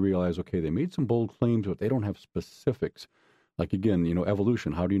claims to realize, okay, they made some bold claims, but they don't have specifics. Like, again,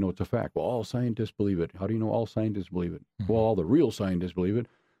 evolution, how do you know it's a fact? Well, all scientists believe it. How do you know all scientists believe it? Mm-hmm. Well, all the real scientists believe it.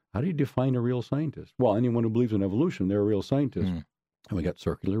 How do you define a real scientist? Well, anyone who believes in evolution, they're a real scientist. Mm. And we got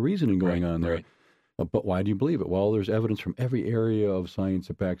circular reasoning going on there. Right. But why do you believe it? Well, there's evidence from every area of science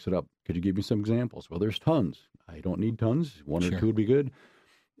that backs it up. Could you give me some examples? Well, there's tons. I don't need tons. One or two would be good.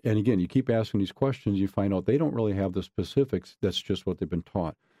 And again, you keep asking these questions, you find out they don't really have the specifics. That's just what they've been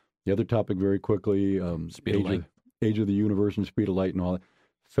taught. The other topic very quickly, age of the universe and speed of light and all that.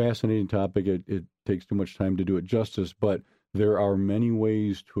 Fascinating topic. It takes too much time to do it justice, but there are many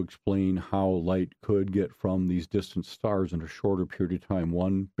ways to explain how light could get from these distant stars in a shorter period of time.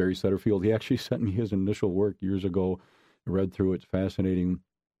 One, Barry Setterfield, he actually sent me his initial work years ago. I read through it. It's fascinating.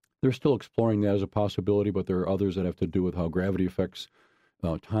 They're still exploring that as a possibility, but there are others that have to do with how gravity affects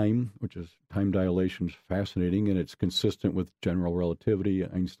time, which is time dilation is fascinating, and it's consistent with general relativity,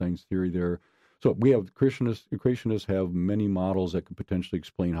 Einstein's theory there. So we have creationists have many models that could potentially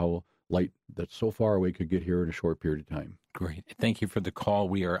explain how light that's so far away could get here in a short period of time. Great. Thank you for the call.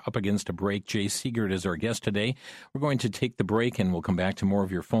 We are up against a break. Jay Siegert is our guest today. We're going to take the break, and we'll come back to more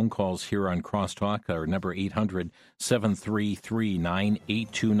of your phone calls here on Crosstalk. Our number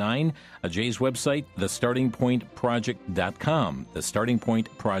 800-733-9829. Jay's website, thestartingpointproject.com.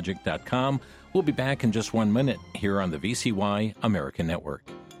 Thestartingpointproject.com. We'll be back in just 1 minute here on the VCY American Network.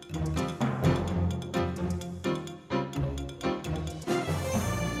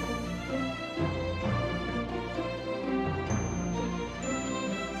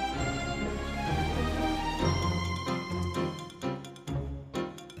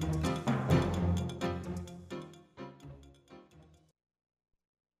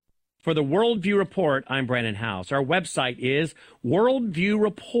 For the Worldview Report, I'm Brandon House. Our website is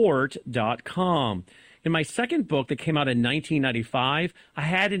worldviewreport.com. In my second book that came out in 1995, I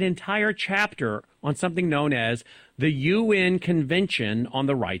had an entire chapter on something known as the UN Convention on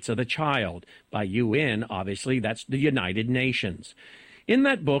the Rights of the Child. By UN, obviously, that's the United Nations. In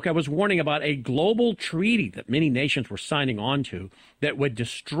that book, I was warning about a global treaty that many nations were signing on to that would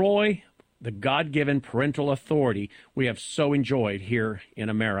destroy the God-given parental authority we have so enjoyed here in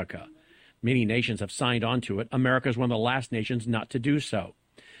America. Many nations have signed on to it. America is one of the last nations not to do so.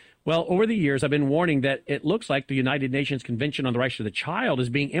 Well, over the years, I've been warning that it looks like the United Nations Convention on the Rights of the Child is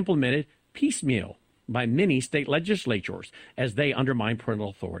being implemented piecemeal by many state legislatures as they undermine parental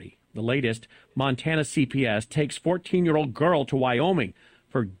authority. The latest, Montana CPS takes 14-year-old girl to Wyoming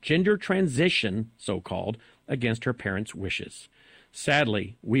for gender transition, so-called, against her parents' wishes.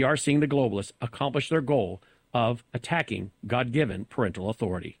 Sadly, we are seeing the globalists accomplish their goal of attacking God-given parental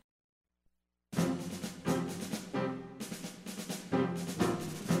authority.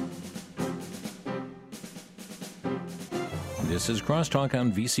 This is Crosstalk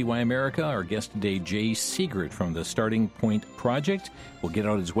on VCY America. Our guest today, Jay Seegert from the Starting Point Project. We'll get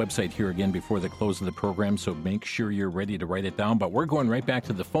out his website here again before the close of the program, so make sure you're ready to write it down. But we're going right back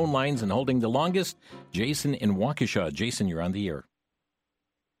to the phone lines and holding the longest, Jason in Waukesha. Jason, you're on the air.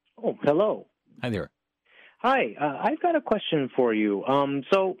 Oh, hello. Hi there. Hi, I've got a question for you.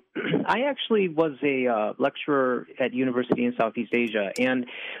 So I actually was a lecturer at university in Southeast Asia, and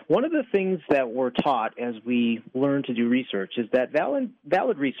one of the things that we're taught as we learn to do research is that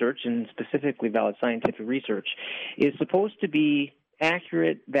valid research, and specifically valid scientific research, is supposed to be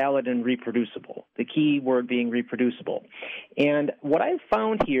accurate, valid, and reproducible, the key word being reproducible. And what I've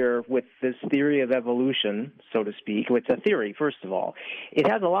found here with this theory of evolution, so to speak, it's a theory, first of all, it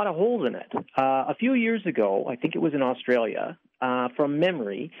has a lot of holes in it. A few years ago, I think it was in Australia, from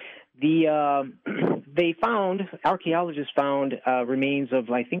memory, archaeologists found remains of,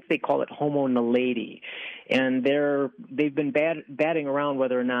 I think they call it Homo naledi, and they've been batting around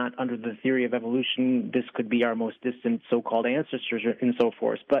whether or not, under the theory of evolution, this could be our most distant so-called ancestors and so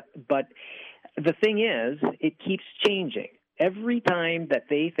forth. But the thing is, it keeps changing. Every time that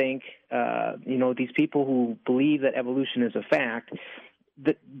they think, these people who believe that evolution is a fact,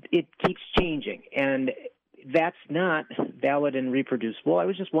 it keeps changing, and that's not valid and reproducible. I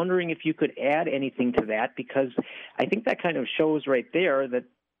was just wondering if you could add anything to that, because I think that kind of shows right there that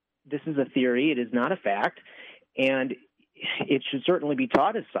this is a theory, it is not a fact, and it should certainly be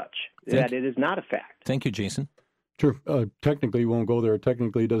taught as such, that it is not a fact. Thank you, Jason. Sure. Technically, you won't go there.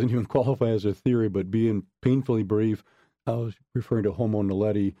 Technically, it doesn't even qualify as a theory, but being painfully brief, I was referring to Homo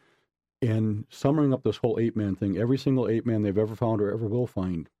naledi, and summing up this whole ape-man thing, every single ape-man they've ever found or ever will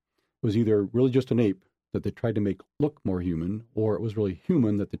find was either really just an ape that they tried to make look more human, or it was really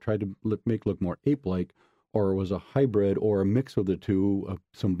human that they tried to make look more ape-like, or it was a hybrid or a mix of the two,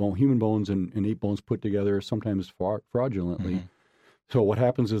 some human bones and ape bones put together, sometimes fraudulently. Mm-hmm. So what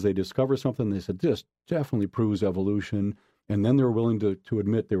happens is they discover something, they said, this definitely proves evolution, and then they're willing to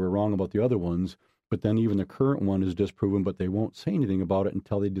admit they were wrong about the other ones, but then even the current one is disproven, but they won't say anything about it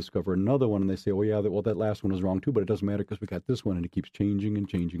until they discover another one, and they say, oh yeah, that last one was wrong too, but it doesn't matter because we got this one, and it keeps changing and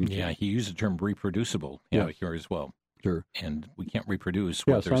changing and changing. Yeah, he used the term reproducible here as well. Sure. And we can't reproduce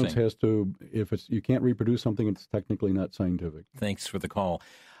what they're science saying. Has to, you can't reproduce something, it's technically not scientific. Thanks for the call.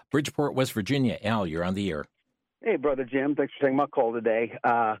 Bridgeport, West Virginia. Al, you're on the air. Hey, Brother Jim. Thanks for taking my call today.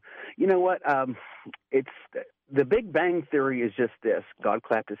 You know what? It's the Big Bang Theory is just this. God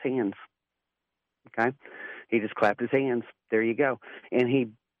clapped his hands. Okay? He just clapped his hands. There you go. And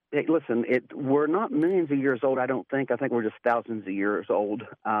we're not millions of years old, I don't think. I think we're just thousands of years old.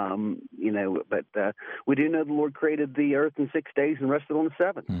 But we do know the Lord created the earth in 6 days and rested on the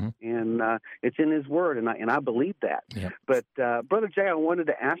seventh. Mm-hmm. And it's in his word, and I believe that. Yep. But, Brother Jay, I wanted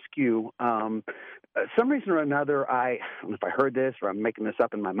to ask you, some reason or another, I don't know if I heard this or I'm making this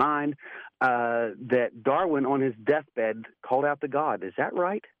up in my mind, that Darwin on his deathbed called out to God. Is that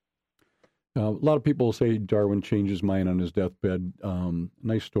right? A lot of people say Darwin changed his mind on his deathbed.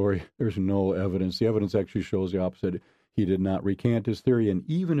 Nice story. There's no evidence. The evidence actually shows the opposite. He did not recant his theory, and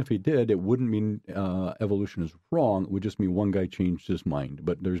even if he did, it wouldn't mean evolution is wrong. It would just mean one guy changed his mind,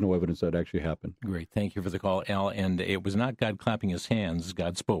 but there's no evidence that actually happened. Great. Thank you for the call, Al. And it was not God clapping his hands.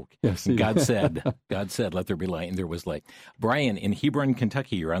 God spoke. Yes, God said, let there be light, and there was light. Brian in Hebron,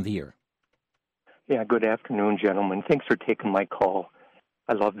 Kentucky, you're on the air. Yeah, good afternoon, gentlemen. Thanks for taking my call.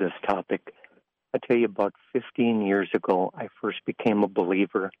 I love this topic. I tell you, about 15 years ago, I first became a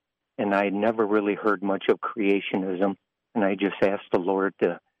believer, and I had never really heard much of creationism, and I just asked the Lord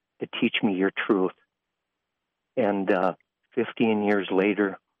to teach me your truth. And 15 years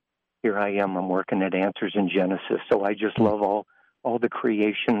later, here I am. I'm working at Answers in Genesis, so I just love all the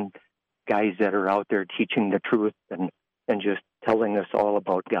creation guys that are out there teaching the truth and just telling us all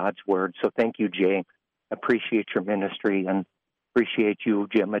about God's Word. So thank you, Jay. I appreciate your ministry, and appreciate you,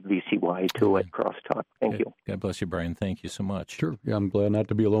 Jim, at VCY, too, at Crosstalk. Thank you. God bless you, Brian. Thank you so much. Sure. Yeah, I'm glad not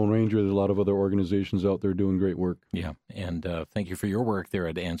to be a lone ranger. There's a lot of other organizations out there doing great work. Yeah, and thank you for your work there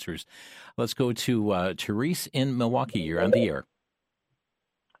at Answers. Let's go to Therese in Milwaukee. You're on the air.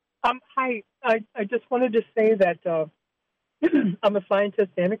 Hi. I just wanted to say that I'm a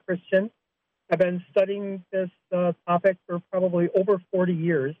scientist and a Christian. I've been studying this topic for probably over 40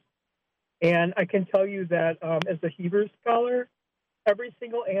 years. And I can tell you that as a Hebrew scholar, every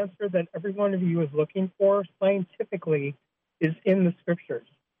single answer that every one of you is looking for scientifically is in the Scriptures.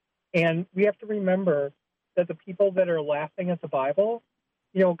 And we have to remember that the people that are laughing at the Bible,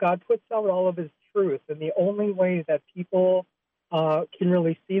 God puts out all of his truth, and the only way that people can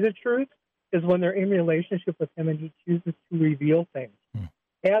really see the truth is when they're in relationship with him and he chooses to reveal things.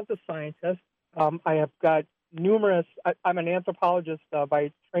 As a scientist, I have got I'm an anthropologist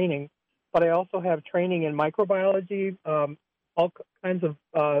by training, but I also have training in microbiology, all kinds of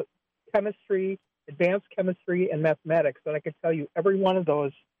chemistry, advanced chemistry, and mathematics. And I can tell you every one of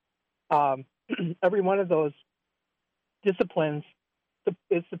those disciplines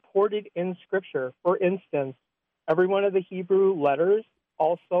is supported in Scripture. For instance, every one of the Hebrew letters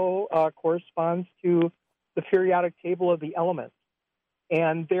also corresponds to the periodic table of the elements.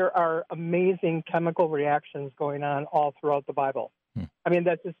 And there are amazing chemical reactions going on all throughout the Bible. I mean,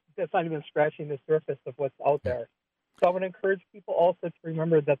 that's not even scratching the surface of what's out there. So I would encourage people also to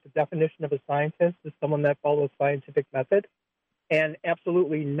remember that the definition of a scientist is someone that follows scientific method, and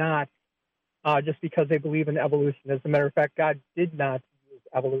absolutely not just because they believe in evolution. As a matter of fact, God did not use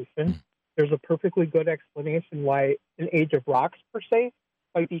evolution. There's a perfectly good explanation why an age of rocks, per se,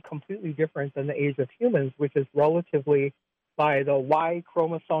 might be completely different than the age of humans, which is relatively by the Y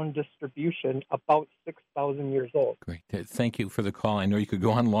chromosome distribution about 6,000 years old. Great. Thank you for the call. I know you could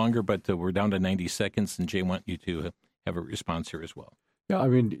go on longer, but we're down to 90 seconds, and Jay, want you to have a response here as well. Yeah, I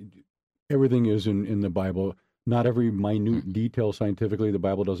mean, everything is in the Bible. Not every minute detail scientifically. The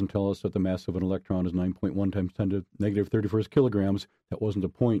Bible doesn't tell us that the mass of an electron is 9.1 times 10 to negative 31st kilograms. That wasn't the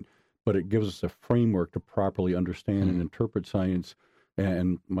point, but it gives us a framework to properly understand and interpret science.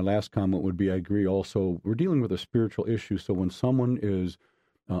 And my last comment would be, I agree also, we're dealing with a spiritual issue. So when someone is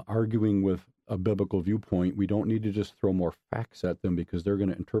arguing with a biblical viewpoint, we don't need to just throw more facts at them because they're going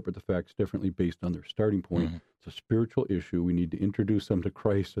to interpret the facts differently based on their starting point. It's a spiritual issue. We need to introduce them to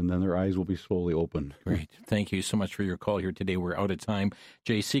Christ, and then their eyes will be slowly opened. Great. Thank you so much for your call here today. We're out of time.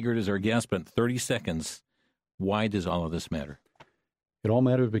 Jay Seegert is our guest, but 30 seconds. Why does all of this matter? It all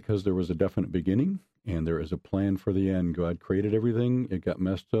matters because there was a definite beginning, and there is a plan for the end. God created everything. It got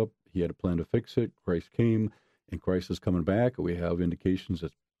messed up. He had a plan to fix it. Christ came, and Christ is coming back. We have indications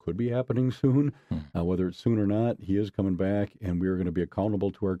that could be happening soon. Whether it's soon or not, he is coming back, and we are going to be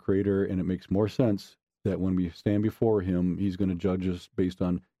accountable to our Creator, and it makes more sense that when we stand before him, he's going to judge us based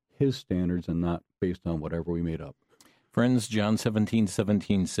on his standards and not based on whatever we made up. Friends, John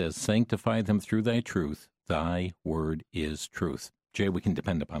 17:17 says, "Sanctify them through thy truth. Thy word is truth." Jay, we can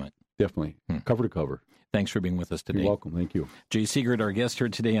depend upon it. Definitely. Cover to cover. Thanks for being with us today. You're welcome. Thank you. Jay Seegert, our guest here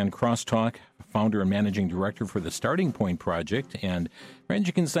today on Crosstalk, founder and managing director for the Starting Point Project. And friends,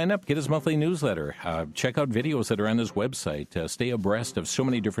 you can sign up, get his monthly newsletter, check out videos that are on his website, stay abreast of so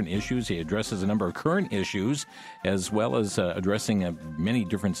many different issues. He addresses a number of current issues, as well as addressing many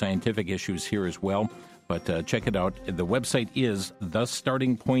different scientific issues here as well. But check it out. The website is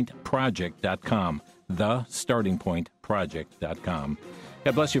thestartingpointproject.com. thestartingpointproject.com.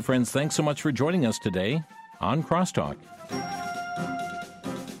 God bless you, friends. Thanks so much for joining us today on Crosstalk.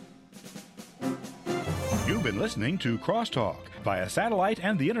 You've been listening to Crosstalk via satellite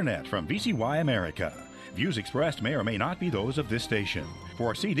and the internet from VCY America. Views expressed may or may not be those of this station.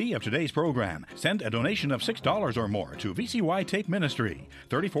 For a CD of today's program, send a donation of $6 or more to VCY Tape Ministry,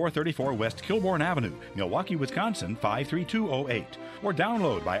 3434 West Kilbourne Avenue, Milwaukee, Wisconsin, 53208, or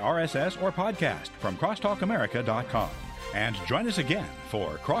download by RSS or podcast from crosstalkamerica.com. And join us again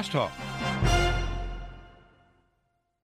for Crosstalk.